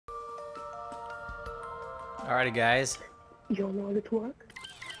Alrighty, guys. You don't know how to twerk?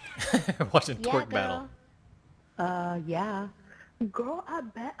 Watching Yeah, twerk girl. battle. Yeah. Girl, I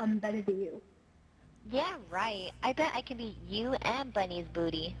bet I'm better than you. Yeah, right. I bet I can beat you and Bunny's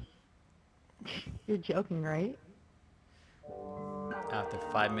booty. You're joking, right? After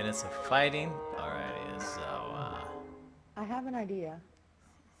 5 minutes of fighting. Alrighty, so I have an idea.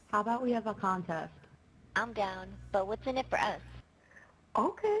 How about we have a contest? I'm down, but what's in it for us?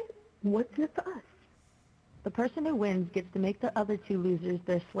 Okay. What's in it for us? The person who wins gets to make the other two losers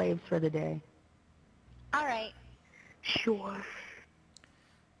their slaves for the day. Alright. Sure.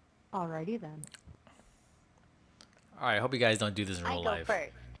 Alrighty then. alright, I hope you guys don't do this in I real go life.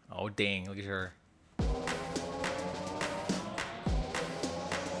 first. Oh dang, look at her.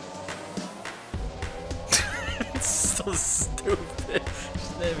 It's so stupid.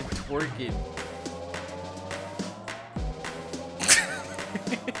 She's not even twerking.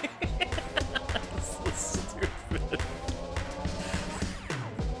 So stupid.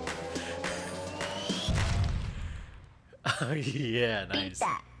 Oh yeah, Beat nice.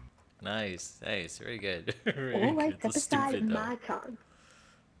 that. Nice, nice, very good. Very Alright, good. step So aside, stupid though. my turn.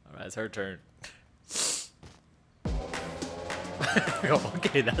 Alright, it's her turn. Oh,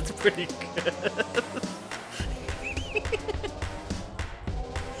 okay, that's pretty good.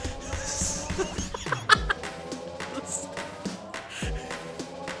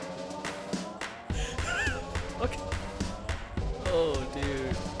 Okay. Oh,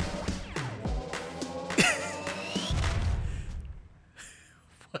 dude.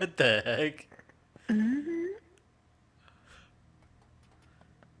 What the heck?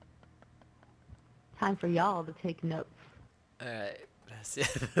 Time for y'all to take notes. Alright, that's it.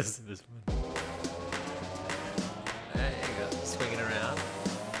 This one. Alright, there you go. Swinging around.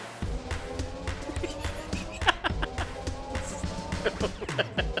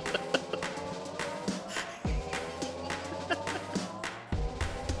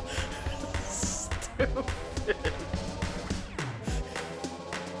 Stupid.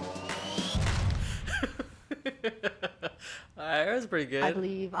 Alright, that was pretty good. I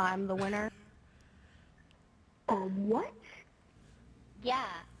believe I'm the winner. What? Yeah.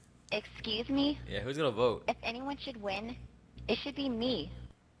 Excuse me? Yeah, who's gonna vote? If anyone should win, it should be me.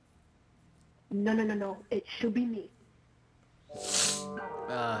 No. It should be me.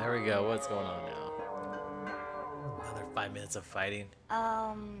 Here we go. What's going on now? Another 5 minutes of fighting.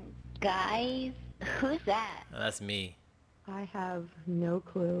 Guys? Who's that? Oh, that's me. I have no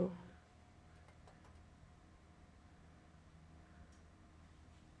clue.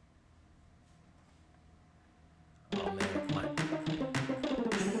 Oh man, come on.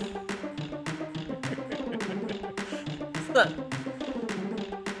 It's not.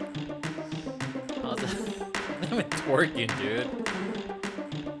 How's that? I'm twerking, dude.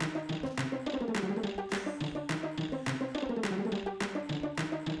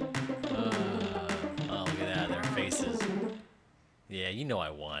 Oh, look at that, their faces. Yeah, you know I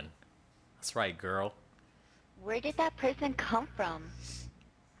won. That's right, girl. Where did that person come from?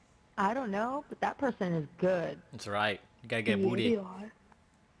 I don't know, but that person is good. That's right. You gotta get Yeah, booty. they are.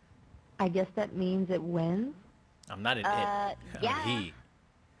 I guess that means it wins. I'm not an it. I'm yeah. a he.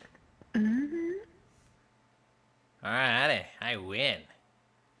 Alright, I win.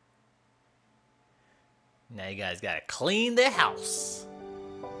 Now you guys gotta clean the house.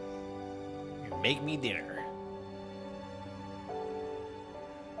 And make me dinner.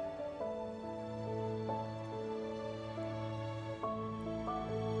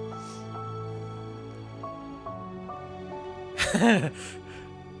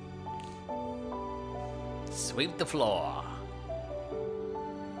 Sweep the floor.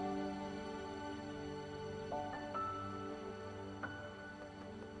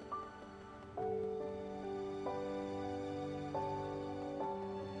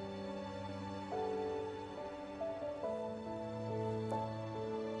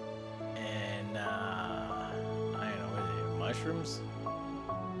 And I don't know, what is it? Mushrooms?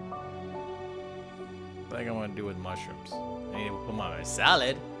 What do I want to do with mushrooms? I need to put them on my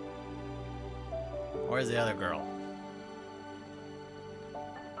salad. Where's the other girl?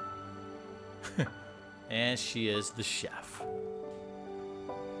 And she is the chef.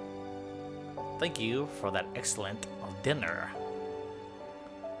 Thank you for that excellent dinner.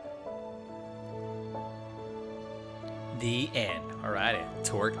 The end. Alrighty,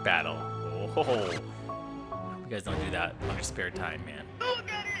 twerk battle. Oh, you guys don't do that on your spare time, man.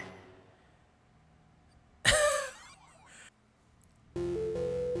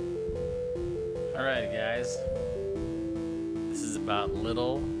 Alright, guys. This is about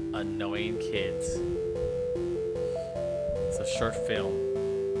little annoying kids. It's a short film.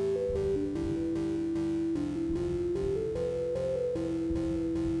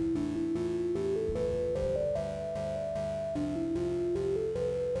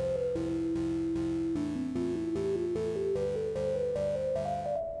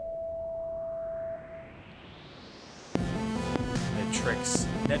 Netrix.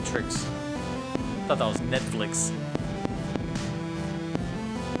 Netrix. I thought that was Netflix.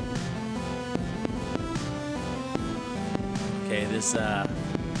 Okay, this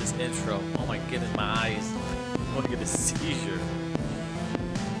intro. Oh my goodness, my eyes. I'm gonna get a seizure.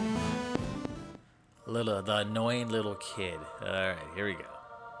 The annoying little kid. Alright, here we go.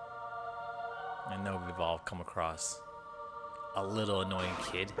 I know we've all come across a little annoying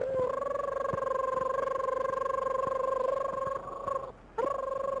kid.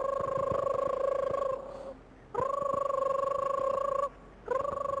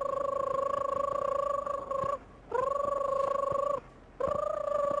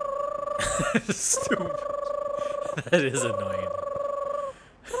 Stupid. That is annoying.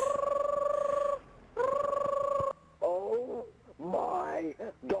 Oh my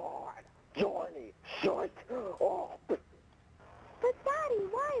God, Johnny, shut up. But Daddy,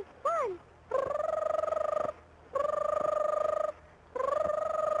 why is fun?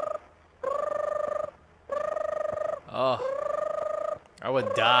 Oh, I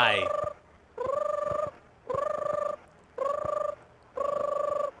would die.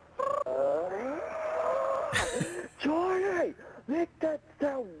 Johnny, make that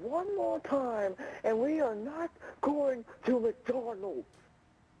sound one more time, and we are not going to McDonald's.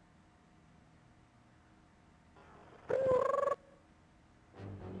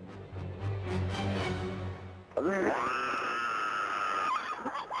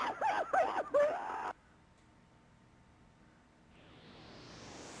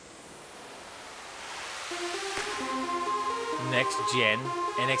 Next gen,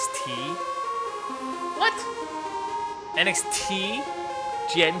 NXT. What? NXT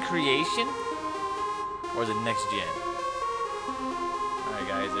gen creation? Or is it next gen? Alright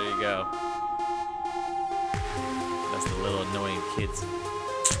guys, there you go. That's the little annoying kids.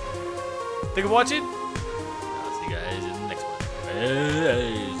 Thank you for watching. I'll see you guys in the next one.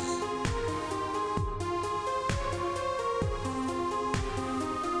 Peace.